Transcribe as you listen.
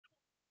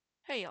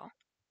Hey y'all,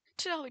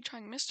 today I'll be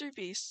trying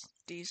MrBeast's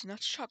Deez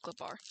Nuts Chocolate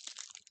Bar.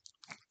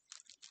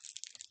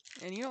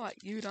 And you know what,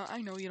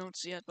 I know you don't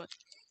see it, but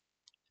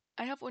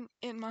I have one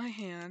in my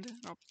hand.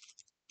 I'll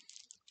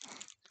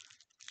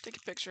take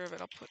a picture of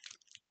it.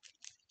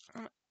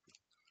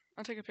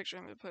 I'll take a picture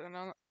of it and put it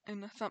on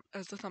in the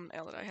as the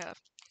thumbnail that I have.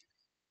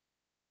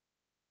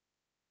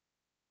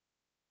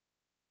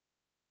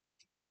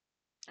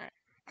 Alright.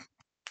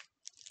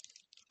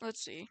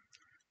 Let's see.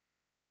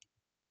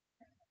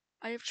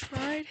 I have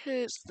tried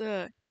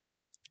the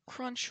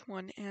crunch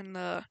one and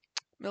the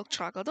milk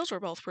chocolate. Those were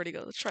both pretty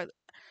good. Let's try that.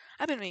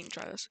 I've been meaning to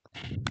try this.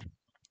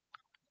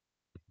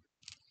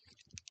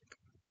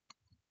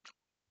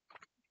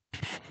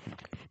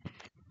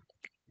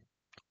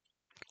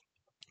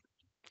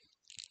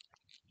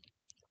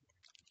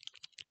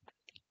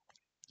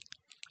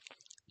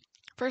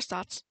 First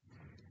thoughts.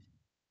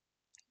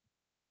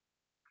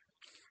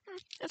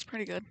 It's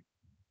pretty good.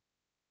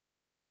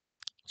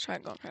 Let's try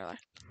it going parallel.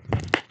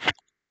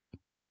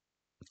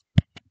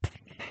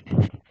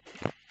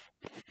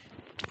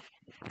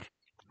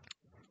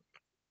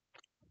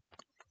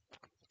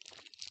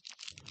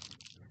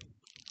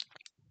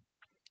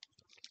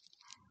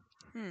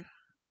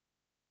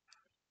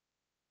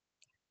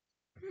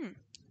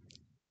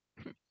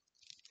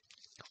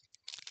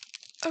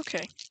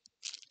 Okay.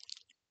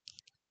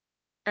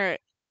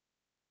 Alright.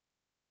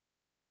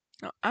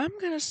 Now, I'm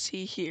gonna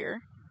see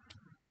here.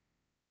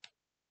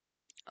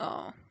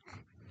 Oh.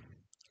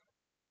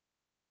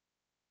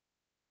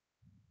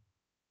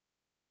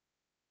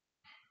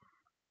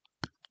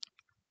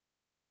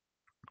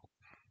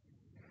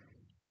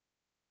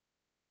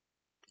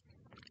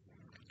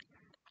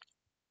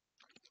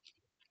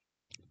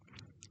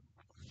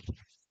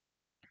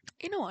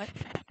 You know what?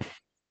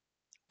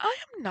 I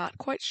am not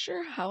quite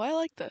sure how I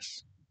like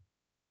this.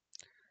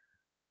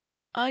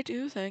 I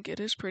do think it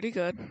is pretty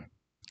good.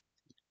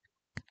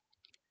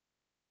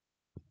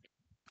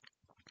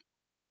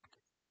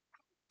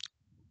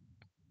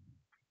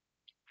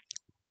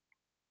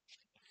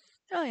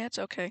 Oh yeah, it's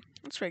okay.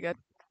 It's pretty good.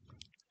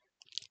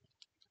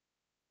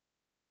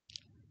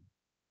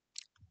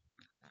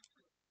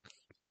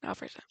 Now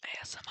for some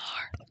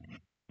ASMR.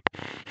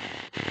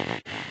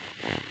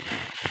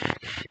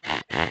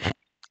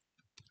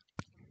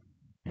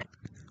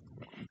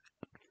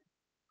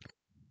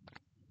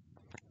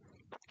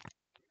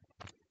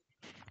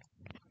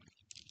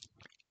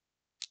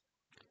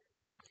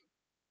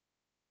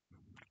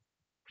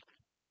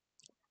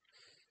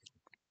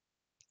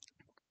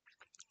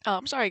 Oh,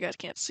 I'm sorry you guys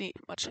can't see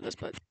much of this,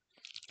 but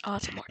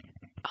lots of more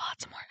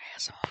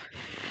ASMR.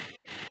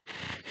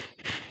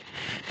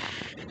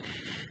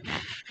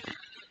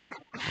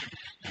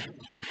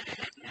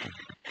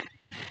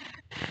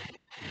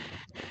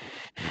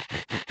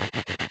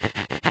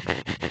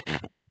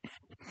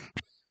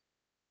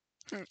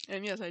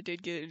 And yes, I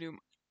did get a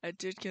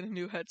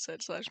new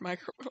headset /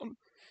 microphone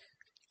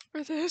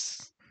for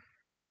this.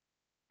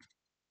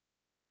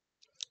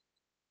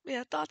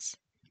 Yeah, thoughts?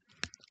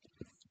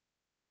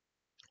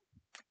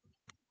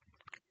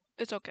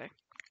 It's okay.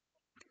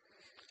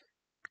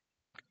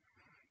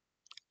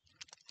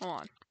 Hold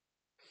on.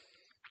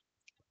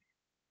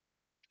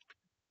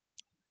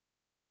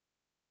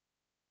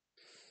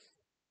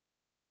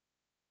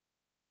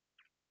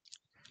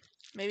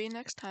 Maybe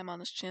next time on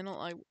this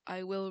channel,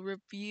 I will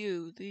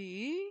review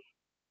the.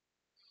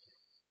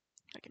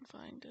 I can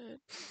find it.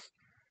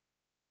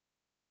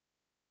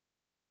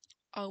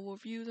 I'll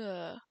review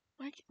the.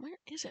 Where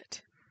is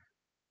it?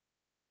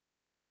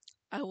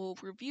 I will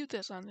review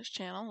this on this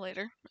channel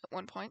later at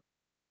one point,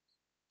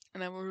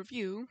 and I will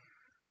review.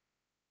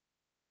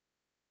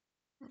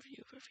 Where is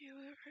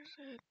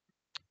it?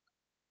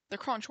 The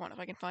crunch one, if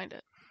I can find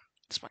it.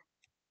 This one.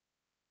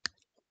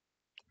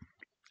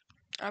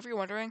 If you're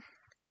wondering,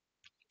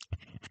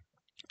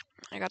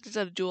 I got this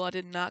at a duel. I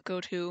did not go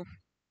to.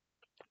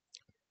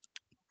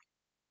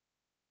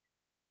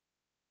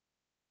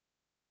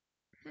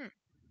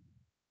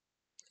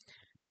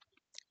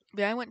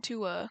 Yeah, I went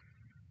to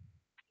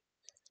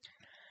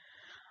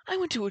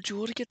a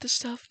jewel to get this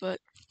stuff, but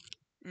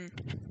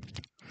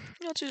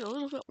let's do a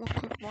little bit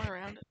more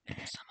around it.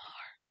 ASMR.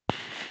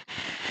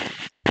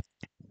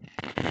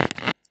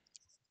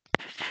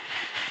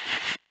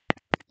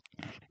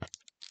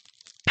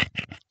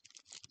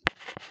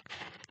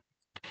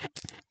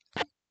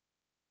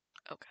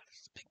 Oh god, this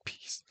is a big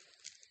piece.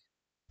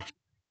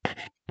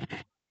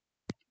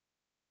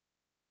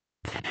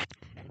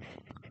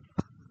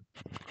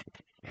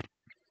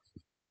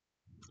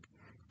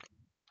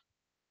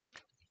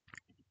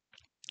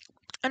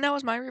 And that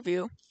was my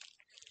review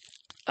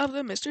of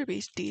the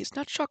MrBeast Deez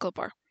Nuts Chocolate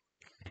Bar.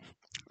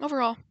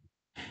 Overall,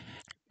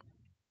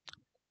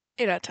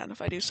 8 out of 10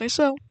 if I do say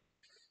so.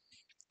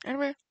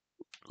 Anyway,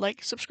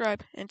 like,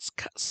 subscribe, and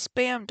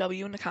spam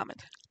W in the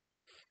comment.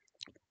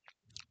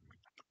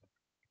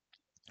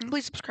 And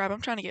please subscribe.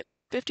 I'm trying to get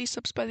 50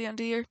 subs by the end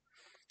of the year.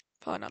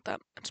 Probably not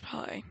that. It's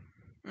probably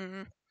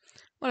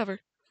whatever.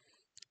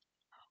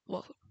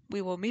 Well,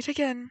 we will meet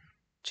again.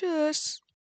 Tschüss.